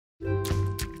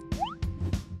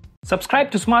Subscribe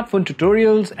to Smartphone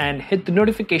Tutorials and hit the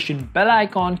notification bell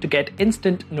icon to get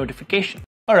instant notification.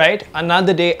 Alright,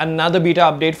 another day, another beta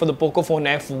update for the Pocophone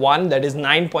F1, that is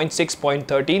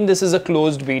 9.6.13. This is a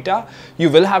closed beta. You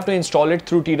will have to install it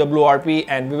through TWRP,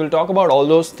 and we will talk about all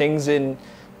those things in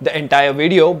the entire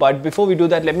video. But before we do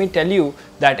that, let me tell you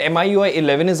that MIUI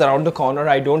 11 is around the corner.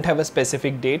 I don't have a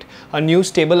specific date. A new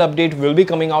stable update will be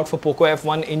coming out for Poco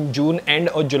F1 in June end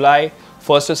or July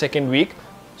 1st or 2nd week.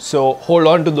 So hold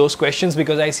on to those questions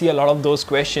because I see a lot of those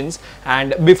questions.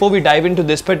 And before we dive into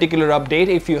this particular update,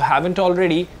 if you haven't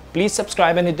already, please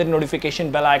subscribe and hit the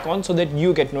notification bell icon so that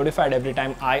you get notified every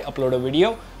time I upload a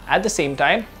video. At the same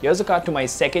time, here's a card to my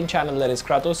second channel, that is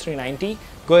Kratos390.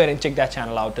 Go ahead and check that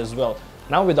channel out as well.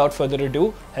 Now without further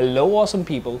ado, hello awesome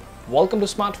people. Welcome to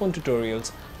Smartphone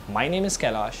Tutorials. My name is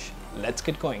Kailash. Let's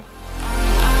get going.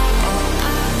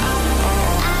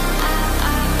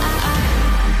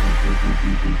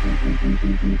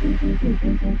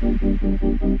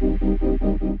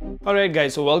 Alright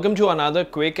guys, so welcome to another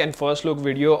quick and first look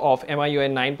video of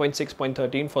MIUI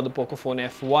 9.6.13 for the Pocophone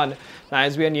F1. Now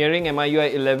as we are nearing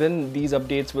MIUI 11, these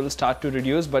updates will start to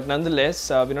reduce, but nonetheless,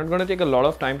 we're not going to take a lot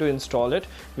of time to install it.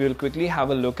 We will quickly have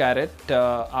a look at it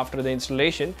after the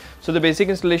installation. So the basic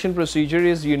installation procedure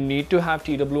is you need to have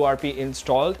TWRP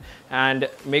installed and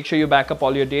make sure you back up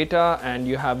all your data and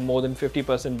you have more than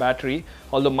 50% battery.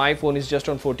 Although my phone is just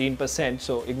on 14%,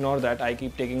 so ignore that. I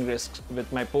keep taking risks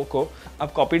with my Poco.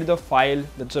 I've copied the file,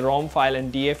 that's a ROM file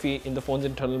and DFE in the phone's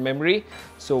internal memory.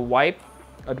 So wipe,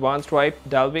 advanced wipe,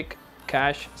 Dalvik,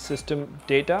 cache, system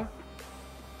data.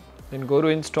 Then go to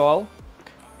install,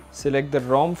 select the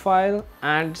ROM file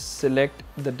and select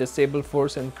the disable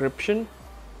force encryption.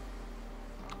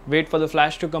 Wait for the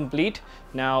flash to complete.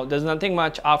 Now there's nothing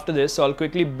much after this, so I'll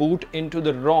quickly boot into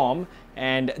the ROM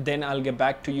and then I'll get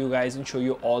back to you guys and show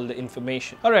you all the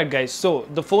information. Alright guys, so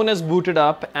the phone has booted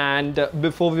up, and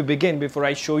before we begin, before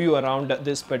I show you around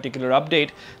this particular update,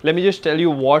 let me just tell you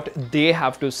what they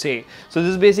have to say. So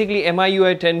this is basically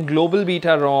MIUI 10 Global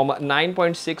Beta ROM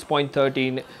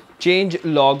 9.6.13 change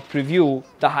log preview.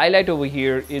 The highlight over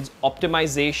here is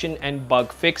optimization and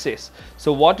bug fixes.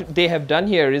 So what they have done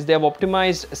here is they have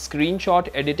optimized screenshot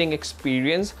editing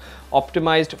experience,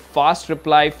 optimized fast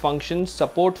reply functions,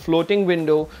 support floating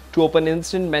window to open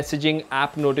instant messaging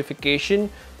app notification,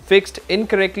 fixed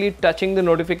incorrectly touching the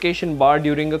notification bar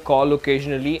during a call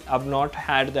occasionally. I've not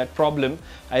had that problem.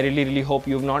 I really hope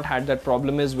you've not had that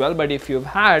problem as well, but if you've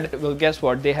had, well, guess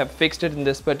what, they have fixed it in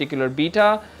this particular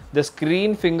beta. The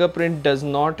screen fingerprint does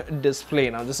not display.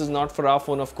 Now this is not for our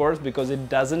phone, of course, because it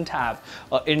doesn't have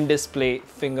an in-display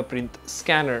fingerprint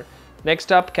scanner.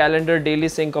 Next up, calendar daily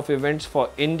sync of events for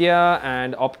India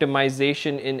and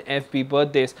optimization in FB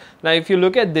birthdays. Now if you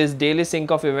look at this daily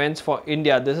sync of events for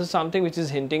India, this is something which is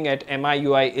hinting at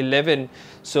MIUI 11.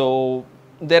 So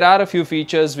there are a few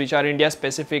features which are India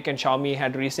specific, and Xiaomi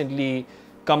had recently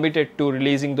committed to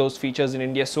releasing those features in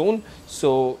India soon.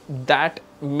 So that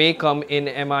may come in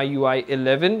MIUI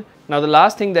 11. Now the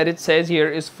last thing that it says here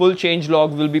is full change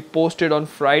log will be posted on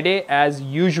Friday as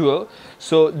usual.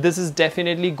 So this is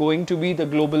definitely going to be the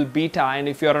global beta, and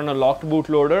if you're on a locked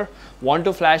bootloader, want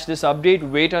to flash this update,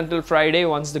 wait until Friday.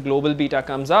 Once the global beta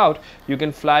comes out, you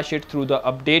can flash it through the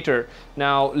updater.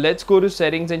 Now let's go to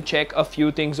settings and check a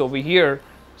few things over here.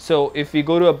 So if we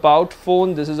go to about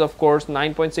phone, this is of course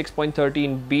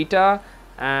 9.6.13 beta,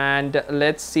 and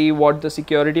let's see what the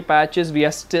security patch is. We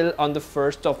are still on the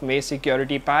 1st of May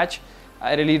security patch.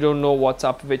 I really don't know what's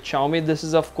up with Xiaomi. This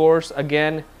is of course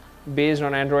again based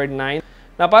on Android 9.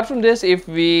 Now apart from this, if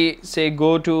we say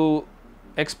go to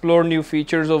explore new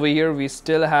features over here, we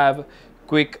still have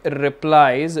quick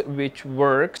replies which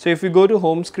work. So if we go to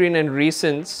home screen and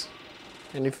recents,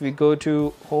 and if we go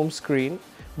to home screen,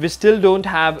 we still don't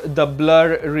have the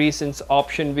blur recents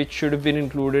option, which should have been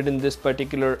included in this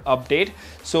particular update.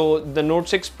 So the Note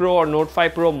 6 Pro or Note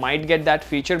 5 Pro might get that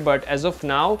feature, but as of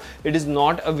now it is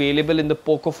not available in the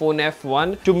Pocophone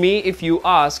F1. To me, if you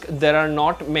ask, there are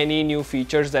not many new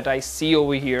features that I see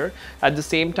over here. At the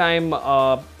same time,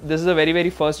 this is a very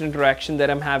first interaction that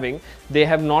I'm having. They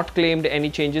have not claimed any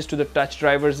changes to the touch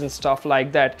drivers and stuff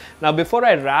like that. Now before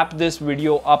I wrap this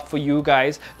video up for you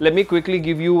guys, let me quickly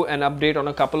give you an update on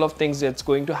a couple of things that's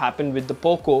going to happen with the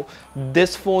Poco.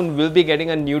 This phone will be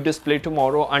getting a new display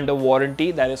tomorrow under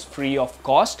warranty that is free of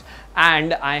cost,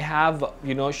 and I have,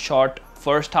 you know, shot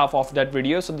first half of that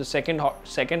video, so the second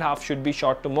half should be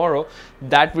shot tomorrow.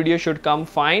 That video should come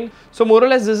fine. So more or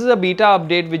less this is a beta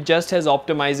update which just has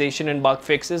optimization and bug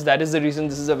fixes. That is the reason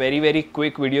this is a very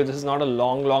quick video. This is not a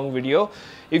long video.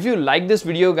 If you like this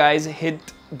video guys, hit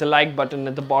the like button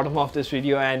at the bottom of this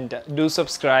video and do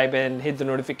subscribe and hit the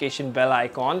notification bell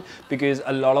icon, because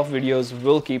a lot of videos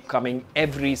will keep coming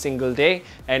every single day,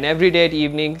 and every day at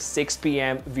evening 6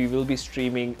 p.m. we will be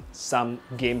streaming some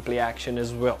gameplay action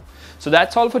as well. So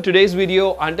that's all for today's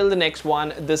video. Until the next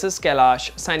one, this is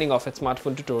Kailash signing off at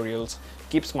Smartphone Tutorials.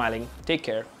 Keep smiling, take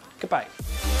care, goodbye.